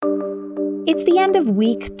It's the end of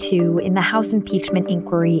week 2 in the House impeachment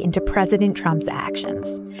inquiry into President Trump's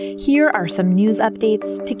actions. Here are some news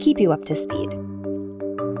updates to keep you up to speed.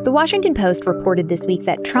 The Washington Post reported this week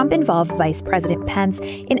that Trump involved Vice President Pence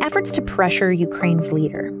in efforts to pressure Ukraine's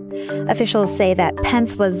leader. Officials say that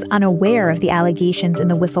Pence was unaware of the allegations in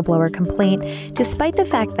the whistleblower complaint, despite the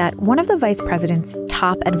fact that one of the vice president's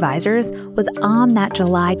top advisors was on that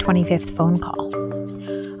July 25th phone call.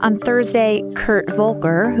 On Thursday, Kurt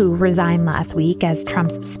Volker, who resigned last week as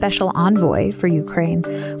Trump's special envoy for Ukraine,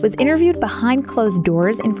 was interviewed behind closed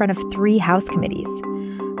doors in front of 3 House committees.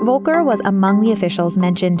 Volker was among the officials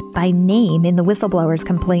mentioned by name in the whistleblower's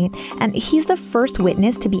complaint, and he's the first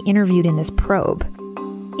witness to be interviewed in this probe.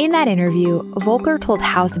 In that interview, Volker told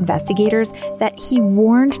House investigators that he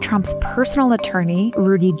warned Trump's personal attorney,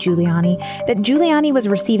 Rudy Giuliani, that Giuliani was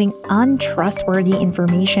receiving untrustworthy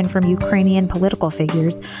information from Ukrainian political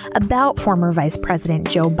figures about former Vice President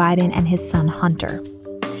Joe Biden and his son Hunter.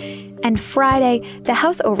 And Friday, the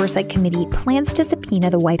House Oversight Committee plans to subpoena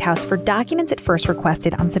the White House for documents it first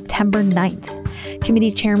requested on September 9th.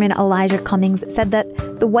 Committee Chairman Elijah Cummings said that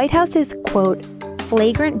the White House's, quote,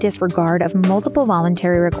 flagrant disregard of multiple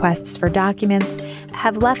voluntary requests for documents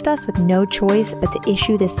have left us with no choice but to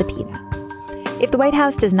issue this subpoena. If the White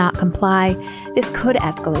House does not comply, this could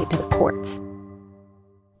escalate to the courts.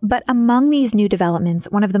 But among these new developments,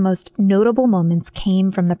 one of the most notable moments came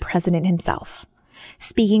from the president himself.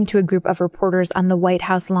 Speaking to a group of reporters on the White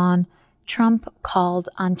House lawn, Trump called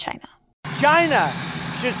on China. China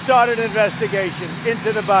should start an investigation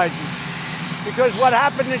into the Bidens, because what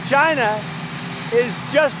happened in China is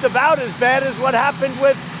just about as bad as what happened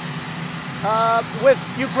with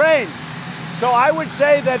Ukraine. So I would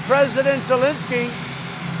say that President Zelensky,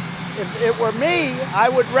 if it were me, I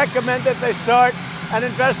would recommend that they start an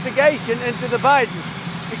investigation into the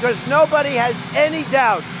Bidens, because nobody has any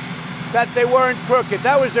doubt that they weren't crooked.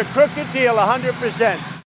 That was a crooked deal, 100%.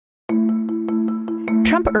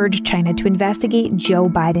 Trump urged China to investigate Joe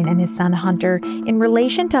Biden and his son Hunter in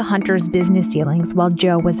relation to Hunter's business dealings while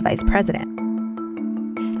Joe was vice president.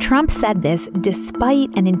 Trump said this despite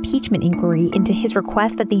an impeachment inquiry into his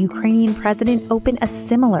request that the Ukrainian president open a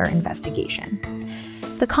similar investigation.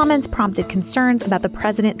 The comments prompted concerns about the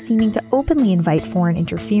president seeming to openly invite foreign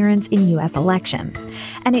interference in U.S. elections,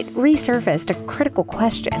 and it resurfaced a critical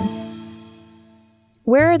question.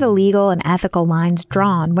 Where are the legal and ethical lines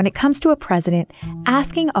drawn when it comes to a president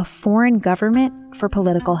asking a foreign government for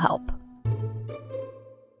political help?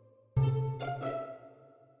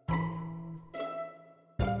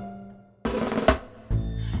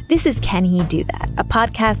 This is Can He Do That, a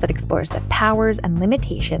podcast that explores the powers and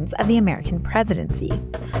limitations of the American presidency.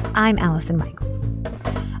 I'm Allison Michaels.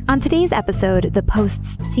 On today's episode, the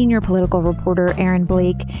Post's senior political reporter Aaron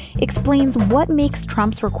Blake explains what makes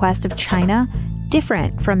Trump's request of China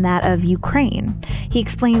different from that of Ukraine. He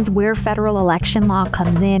explains where federal election law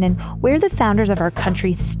comes in and where the founders of our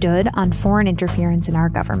country stood on foreign interference in our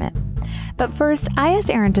government. But first, I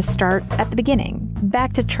asked Aaron to start at the beginning,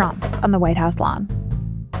 back to Trump on the White House lawn.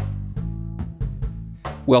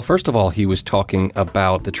 Well, first of all, he was talking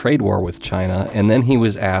about the trade war with China, and then he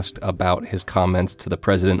was asked about his comments to the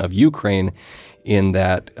president of Ukraine in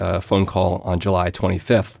that phone call on July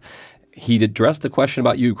 25th. He addressed the question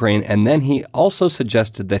about Ukraine, and then he also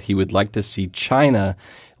suggested that he would like to see China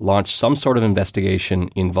launch some sort of investigation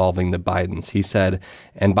involving the Bidens. He said,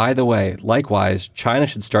 and by the way, likewise, China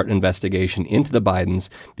should start an investigation into the Bidens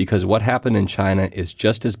because what happened in China is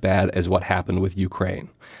just as bad as what happened with Ukraine.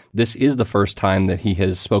 This is the first time that he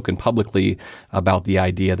has spoken publicly about the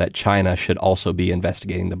idea that China should also be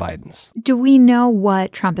investigating the Bidens. Do we know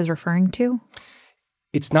what Trump is referring to?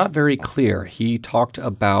 It's not very clear. He talked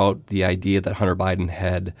about the idea that Hunter Biden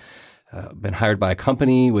had been hired by a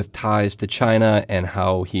company with ties to China and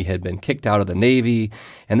how he had been kicked out of the Navy.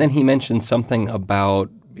 And then he mentioned something about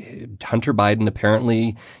Hunter Biden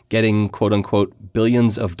apparently getting, quote unquote,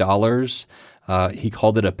 billions of dollars. He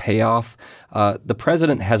called it a payoff. The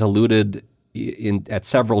president has alluded at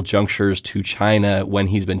several junctures to China when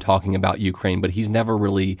he's been talking about Ukraine, but he's never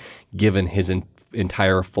really given his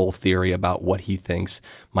entire full theory about what he thinks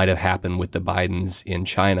might have happened with the Bidens in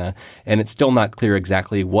China. And it's still not clear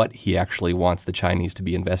exactly what he actually wants the Chinese to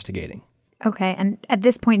be investigating. Okay. And at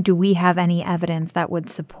this point, do we have any evidence that would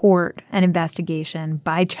support an investigation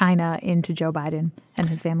by China into Joe Biden and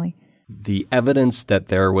his family? The evidence that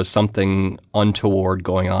there was something untoward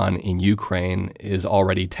going on in Ukraine is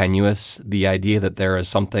already tenuous. The idea that there is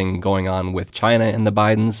something going on with China and the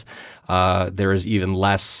Bidens there is even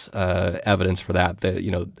less evidence for that.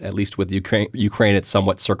 At least with Ukraine, it's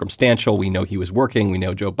somewhat circumstantial. We know he was working. We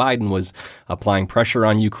know Joe Biden was applying pressure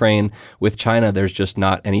on Ukraine. With China, there's just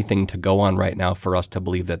not anything to go on right now for us to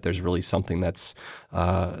believe that there's really something that's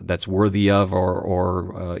worthy of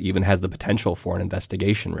or even has the potential for an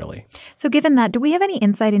investigation, really. So given that, do we have any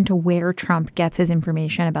insight into where Trump gets his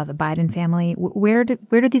information about the Biden family? Where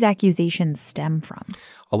do these accusations stem from?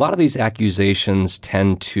 A lot of these accusations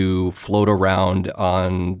tend to float around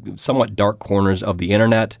on somewhat dark corners of the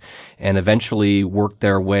internet and eventually work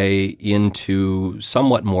their way into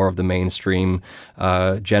somewhat more of the mainstream,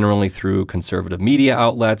 generally through conservative media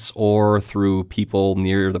outlets or through people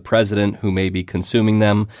near the president who may be consuming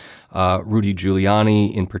them. Rudy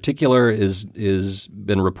Giuliani, in particular, is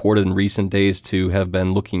been reported in recent days to have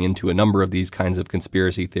been looking into a number of these kinds of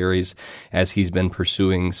conspiracy theories as he's been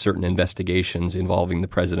pursuing certain investigations involving the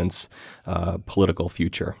president's political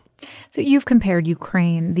future. So you've compared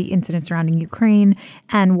Ukraine, the incident surrounding Ukraine,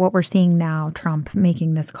 and what we're seeing now, Trump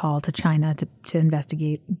making this call to China to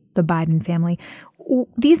investigate the Biden family.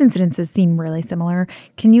 These incidences seem really similar.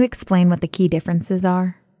 Can you explain what the key differences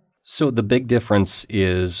are? So the big difference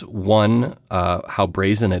is, one, how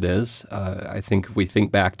brazen it is. I think if we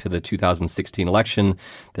think back to the 2016 election,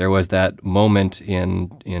 there was that moment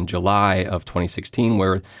in July of 2016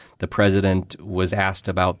 where the president was asked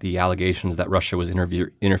about the allegations that Russia was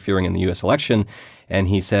interfering in the U.S. election. And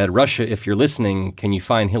he said, "Russia, if you're listening, can you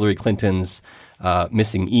find Hillary Clinton's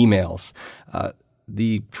missing emails?"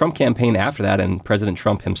 The Trump campaign after that, and President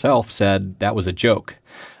Trump himself, said that was a joke.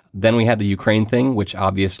 Then we had the Ukraine thing, which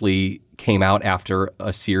obviously came out after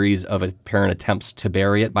a series of apparent attempts to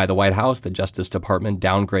bury it by the White House. The Justice Department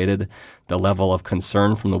downgraded the level of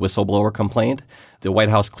concern from the whistleblower complaint. The White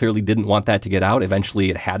House clearly didn't want that to get out. Eventually,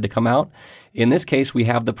 it had to come out. In this case, we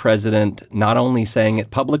have the president not only saying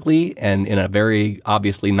it publicly and in a very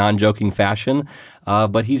obviously non-joking fashion,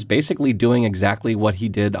 but he's basically doing exactly what he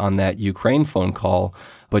did on that Ukraine phone call,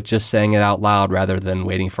 but just saying it out loud rather than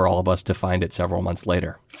waiting for all of us to find it several months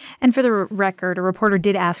later. And for the record, a reporter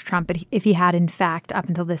did ask Trump if he had, in fact, up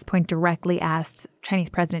until this point, directly asked Chinese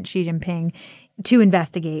President Xi Jinping to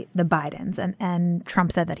investigate the Bidens. And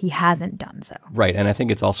Trump said that he hasn't done so. Right. And I think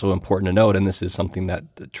it's also important to note, and this is something that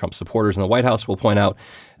the Trump supporters in the White House will point out,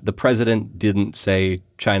 the president didn't say,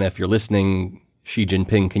 "China, if you're listening, Xi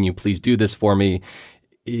Jinping, can you please do this for me?"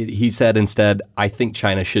 He said instead, "I think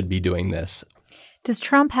China should be doing this." Does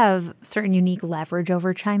Trump have certain unique leverage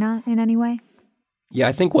over China in any way? Yeah,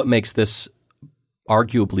 I think what makes this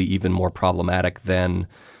arguably even more problematic than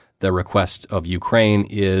the request of Ukraine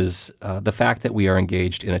is the fact that we are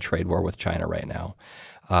engaged in a trade war with China right now.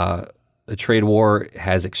 The trade war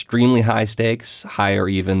has extremely high stakes, higher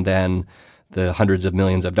even than the hundreds of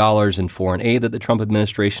millions of dollars in foreign aid that the Trump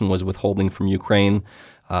administration was withholding from Ukraine,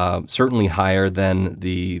 certainly higher than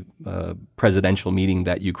the presidential meeting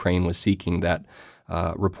that Ukraine was seeking that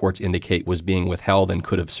reports indicate was being withheld and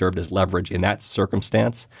could have served as leverage in that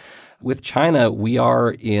circumstance. With China, we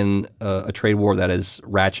are in a trade war that is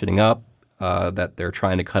ratcheting up, that they're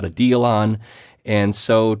trying to cut a deal on. And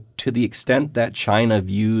so to the extent that China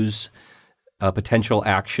views a potential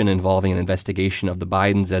action involving an investigation of the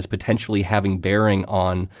Bidens as potentially having bearing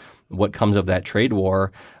on what comes of that trade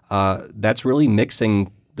war, that's really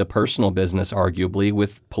mixing the personal business, arguably,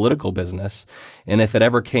 with political business. And if it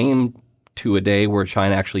ever came to a day where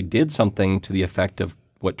China actually did something to the effect of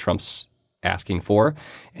what Trump's asking for,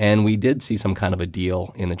 and we did see some kind of a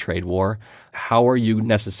deal in the trade war, how are you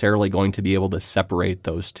necessarily going to be able to separate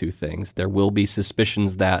those two things? There will be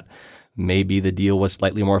suspicions that maybe the deal was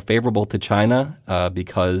slightly more favorable to China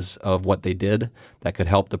because of what they did that could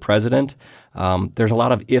help the president. There's a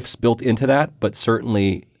lot of ifs built into that, but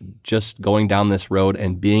certainly just going down this road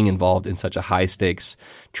and being involved in such a high-stakes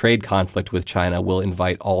trade conflict with China will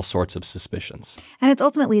invite all sorts of suspicions. And it's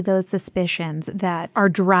ultimately those suspicions that are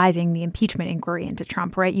driving the impeachment inquiry into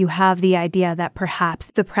Trump, right? You have the idea that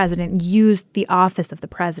perhaps the president used the office of the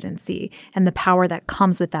presidency and the power that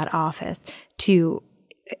comes with that office to,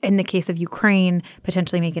 in the case of Ukraine,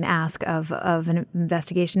 potentially make an ask of an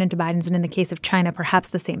investigation into Biden's, and in the case of China, perhaps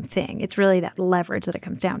the same thing. It's really that leverage that it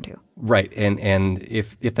comes down to. Right. And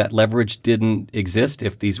if that leverage didn't exist,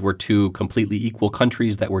 if these were two completely equal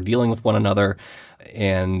countries that were dealing with one another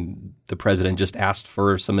and the president just asked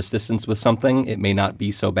for some assistance with something, it may not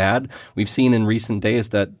be so bad. We've seen in recent days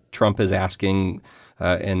that Trump is asking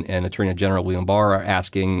and Attorney General William Barr are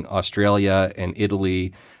asking Australia and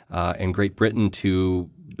Italy and Great Britain to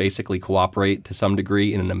basically cooperate to some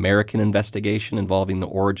degree in an American investigation involving the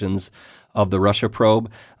origins of the Russia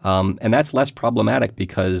probe. And that's less problematic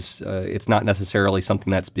because it's not necessarily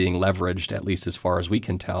something that's being leveraged, at least as far as we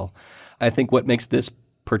can tell. I think what makes this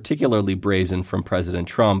particularly brazen from President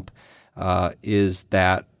Trump is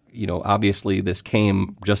that, obviously this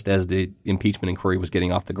came just as the impeachment inquiry was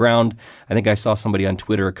getting off the ground. I think I saw somebody on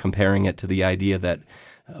Twitter comparing it to the idea that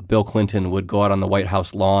Bill Clinton would go out on the White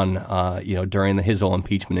House lawn, during his whole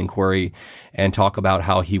impeachment inquiry and talk about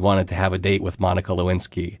how he wanted to have a date with Monica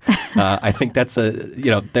Lewinsky. I think that's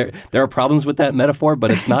there are problems with that metaphor,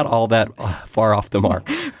 but it's not all that far off the mark.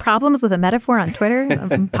 Problems with a metaphor on Twitter?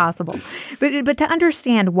 Impossible. But to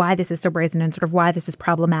understand why this is so brazen and sort of why this is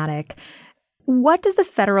problematic, what does the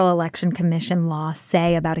Federal Election Commission law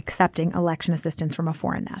say about accepting election assistance from a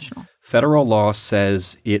foreign national? Federal law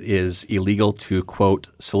says it is illegal to, quote,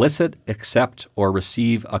 solicit, accept, or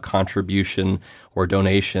receive a contribution or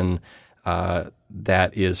donation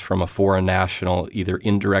that is from a foreign national, either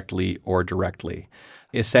indirectly or directly.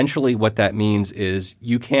 Essentially, what that means is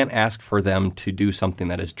you can't ask for them to do something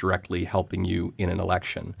that is directly helping you in an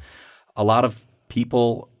election. A lot of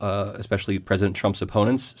people, especially President Trump's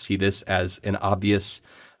opponents, see this as an obvious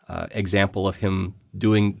example of him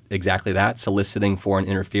doing exactly that, soliciting foreign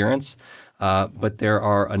interference. But there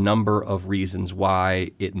are a number of reasons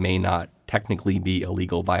why it may not technically be a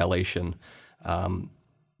legal violation.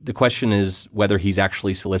 The question is whether he's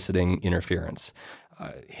actually soliciting interference.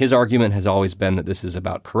 His argument has always been that this is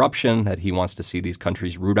about corruption, that he wants to see these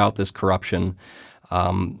countries root out this corruption.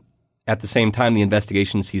 At the same time, the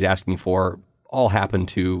investigations he's asking for all happen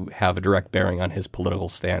to have a direct bearing on his political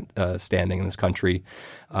standing in this country,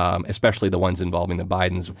 especially the ones involving the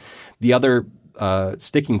Bidens. The other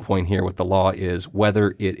sticking point here with the law is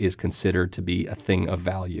whether it is considered to be a thing of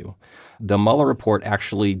value. The Mueller report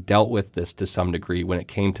actually dealt with this to some degree when it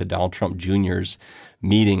came to Donald Trump Jr.'s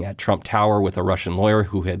meeting at Trump Tower with a Russian lawyer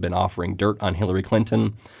who had been offering dirt on Hillary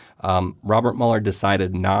Clinton. Robert Mueller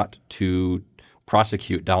decided not to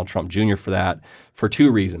prosecute Donald Trump Jr. for that for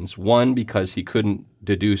two reasons. One, because he couldn't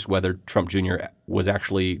deduce whether Trump Jr. was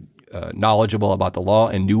actually knowledgeable about the law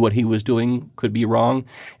and knew what he was doing could be wrong.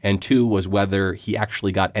 And two, was whether he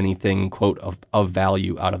actually got anything, quote, of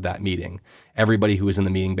value out of that meeting. Everybody who was in the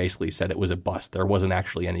meeting basically said it was a bust. There wasn't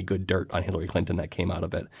actually any good dirt on Hillary Clinton that came out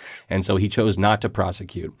of it. And so he chose not to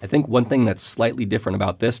prosecute. I think one thing that's slightly different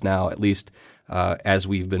about this now, at least as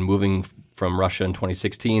we've been moving from Russia in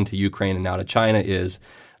 2016 to Ukraine and now to China, is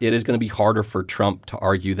it is going to be harder for Trump to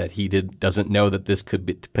argue that he doesn't know that this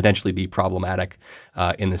could potentially be problematic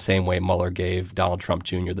in the same way Mueller gave Donald Trump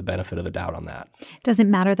Jr. the benefit of the doubt on that. Does it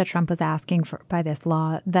matter that Trump was asking for, by this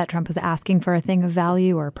law, that Trump was asking for a thing of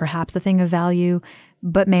value or perhaps a thing of value,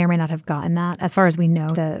 but may or may not have gotten that? As far as we know,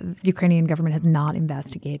 the Ukrainian government has not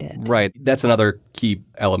investigated. Right. That's another key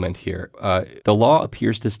element here. The law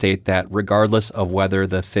appears to state that regardless of whether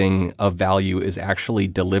the thing of value is actually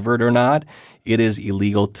delivered or not, it is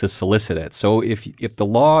illegal to solicit it. So if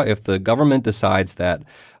the government decides that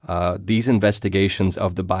these investigations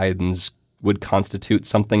of the Bidens would constitute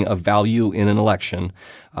something of value in an election,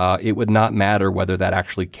 it would not matter whether that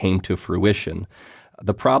actually came to fruition.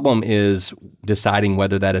 The problem is deciding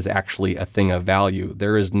whether that is actually a thing of value.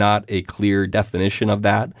 There is not a clear definition of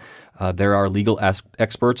that. There are legal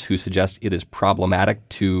experts who suggest it is problematic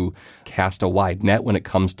to cast a wide net when it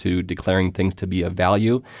comes to declaring things to be of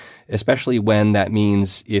value, especially when that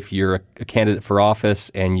means if you're a candidate for office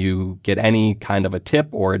and you get any kind of a tip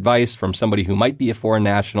or advice from somebody who might be a foreign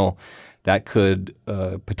national, that could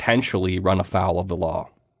potentially run afoul of the law.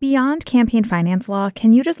 Beyond campaign finance law,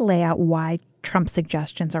 can you just lay out why Trump's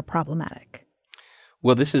suggestions are problematic?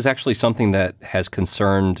 Well, this is actually something that has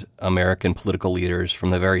concerned American political leaders from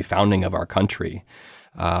the very founding of our country.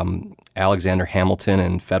 Alexander Hamilton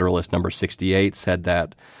in Federalist number 68 said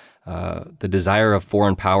that the desire of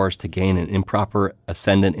foreign powers to gain an improper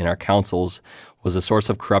ascendant in our councils was a source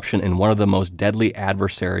of corruption and one of the most deadly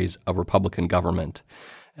adversaries of Republican government.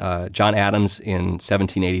 John Adams in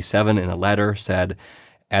 1787 in a letter said,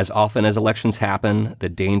 "As often as elections happen, the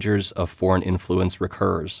dangers of foreign influence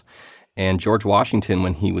recurs." And George Washington,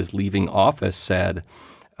 when he was leaving office, said,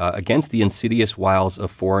 against the insidious wiles of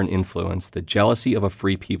foreign influence, the jealousy of a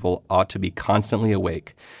free people ought to be constantly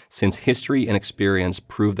awake, since history and experience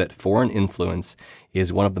prove that foreign influence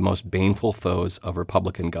is one of the most baneful foes of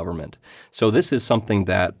Republican government. So this is something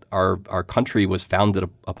that our country was founded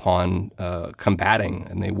upon combating,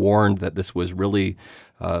 and they warned that this was really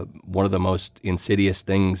one of the most insidious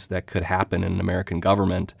things that could happen in an American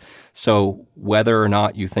government. So whether or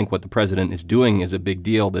not you think what the president is doing is a big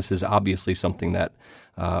deal, this is obviously something that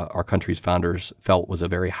our country's founders felt was a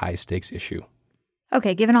very high-stakes issue.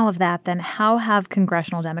 Okay, given all of that, then how have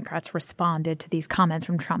congressional Democrats responded to these comments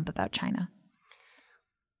from Trump about China?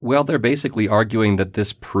 Well, they're basically arguing that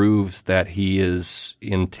this proves that he is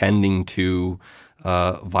intending to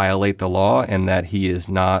violate the law and that he is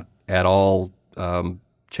not at all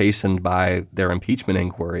chastened by their impeachment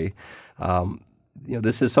inquiry.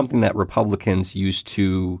 This is something that Republicans used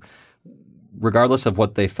to, regardless of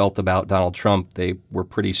what they felt about Donald Trump, they were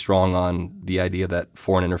pretty strong on the idea that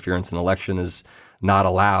foreign interference in an election is not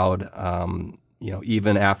allowed.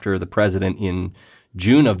 Even after the president in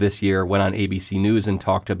June of this year went on ABC News and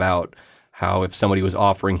talked about how if somebody was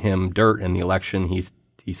offering him dirt in the election,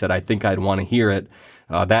 he said, "I think I'd want to hear it."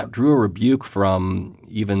 That drew a rebuke from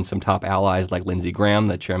even some top allies like Lindsey Graham,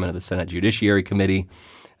 the chairman of the Senate Judiciary Committee.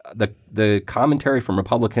 The commentary from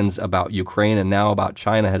Republicans about Ukraine and now about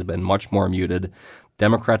China has been much more muted.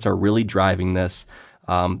 Democrats are really driving this.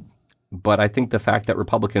 But I think the fact that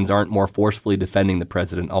Republicans aren't more forcefully defending the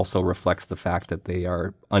president also reflects the fact that they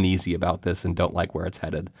are uneasy about this and don't like where it's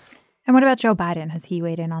headed. And what about Joe Biden? Has he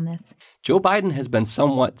weighed in on this? Joe Biden has been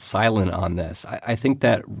somewhat silent on this. I think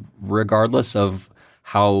that regardless of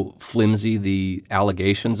how flimsy the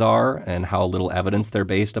allegations are and how little evidence they're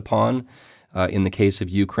based upon, in the case of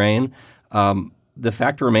Ukraine, the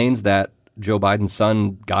fact remains that Joe Biden's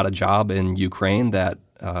son got a job in Ukraine that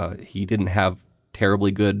he didn't have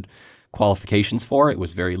terribly good qualifications for. It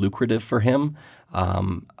was very lucrative for him.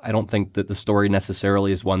 I don't think that the story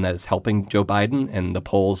necessarily is one that is helping Joe Biden, and the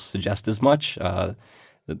polls suggest as much.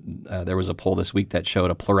 There was a poll this week that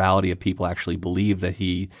showed a plurality of people actually believe that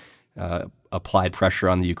he applied pressure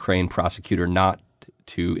on the Ukraine prosecutor not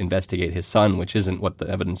to investigate his son, which isn't what the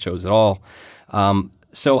evidence shows at all.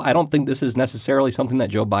 So I don't think this is necessarily something that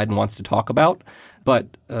Joe Biden wants to talk about.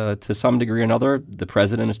 But to some degree or another, the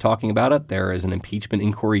president is talking about it. There is an impeachment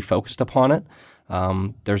inquiry focused upon it.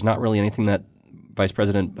 There's not really anything that Vice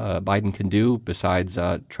President Biden can do besides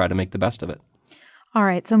try to make the best of it. All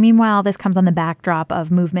right. So meanwhile, this comes on the backdrop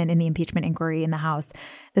of movement in the impeachment inquiry in the House.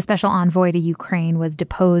 The special envoy to Ukraine was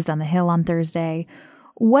deposed on the Hill on Thursday.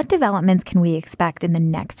 What developments can we expect in the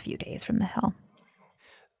next few days from the Hill?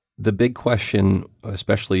 The big question,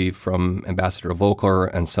 especially from Ambassador Volker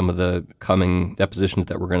and some of the coming depositions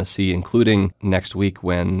that we're going to see, including next week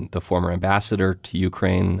when the former ambassador to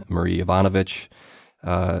Ukraine, Marie Yovanovitch,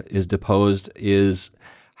 is deposed, is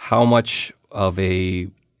how much of a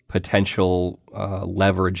potential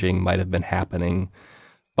leveraging might have been happening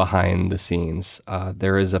behind the scenes.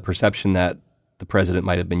 There is a perception that the president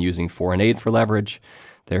might have been using foreign aid for leverage.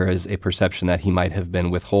 There is a perception that he might have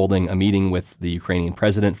been withholding a meeting with the Ukrainian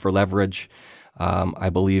president for leverage. I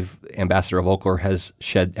believe Ambassador Volker has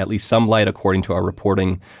shed at least some light, according to our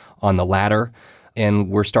reporting, on the latter. And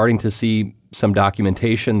we're starting to see some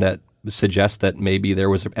documentation that suggests that maybe there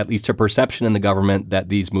was at least a perception in the government that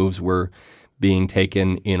these moves were being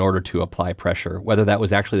taken in order to apply pressure. Whether that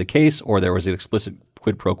was actually the case or there was an explicit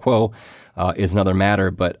quid pro quo is another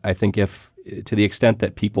matter. But I think if, to the extent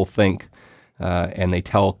that people think and they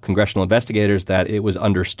tell congressional investigators that it was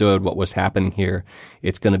understood what was happening here,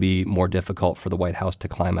 it's going to be more difficult for the White House to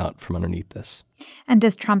climb out from underneath this. And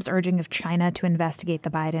does Trump's urging of China to investigate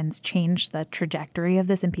the Bidens change the trajectory of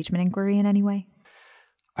this impeachment inquiry in any way?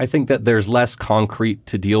 I think that there's less concrete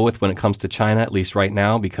to deal with when it comes to China, at least right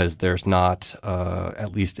now, because there's not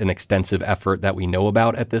at least an extensive effort that we know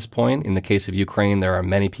about at this point. In the case of Ukraine, there are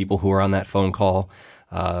many people who are on that phone call.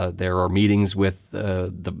 There are meetings with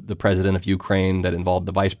the president of Ukraine that involved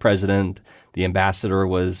the vice president. The ambassador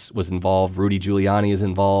was involved. Rudy Giuliani is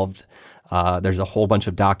involved. There's a whole bunch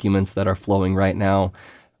of documents that are flowing right now.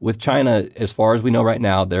 With China, as far as we know right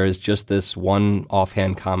now, there is just this one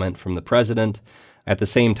offhand comment from the president. At the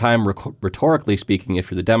same time, rhetorically speaking,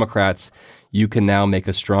 if you're the Democrats, you can now make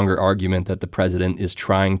a stronger argument that the president is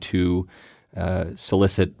trying to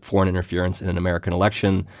solicit foreign interference in an American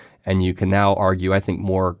election. And you can now argue, I think,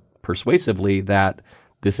 more persuasively that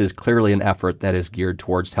this is clearly an effort that is geared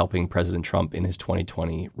towards helping President Trump in his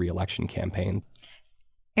 2020 reelection campaign.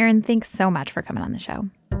 Aaron, thanks so much for coming on the show.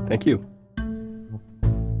 Thank you.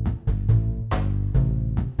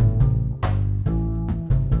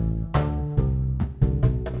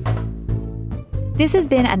 This has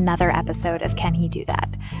been another episode of Can He Do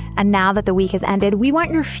That? And now that the week has ended, we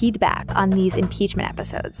want your feedback on these impeachment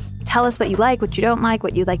episodes. Tell us what you like, what you don't like,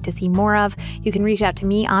 what you'd like to see more of. You can reach out to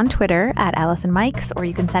me on Twitter at Allison Mikes, or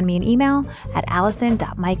you can send me an email at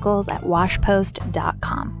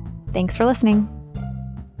allison.michaels@washpost.com. Thanks for listening.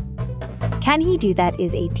 Can He Do That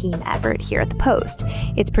is a team effort here at The Post.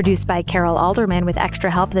 It's produced by Carol Alderman with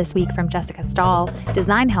extra help this week from Jessica Stahl,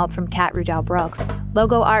 design help from Kat Rudel Brooks,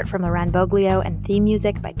 logo art from Loren Boglio, and theme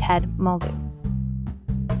music by Ted Muldoon.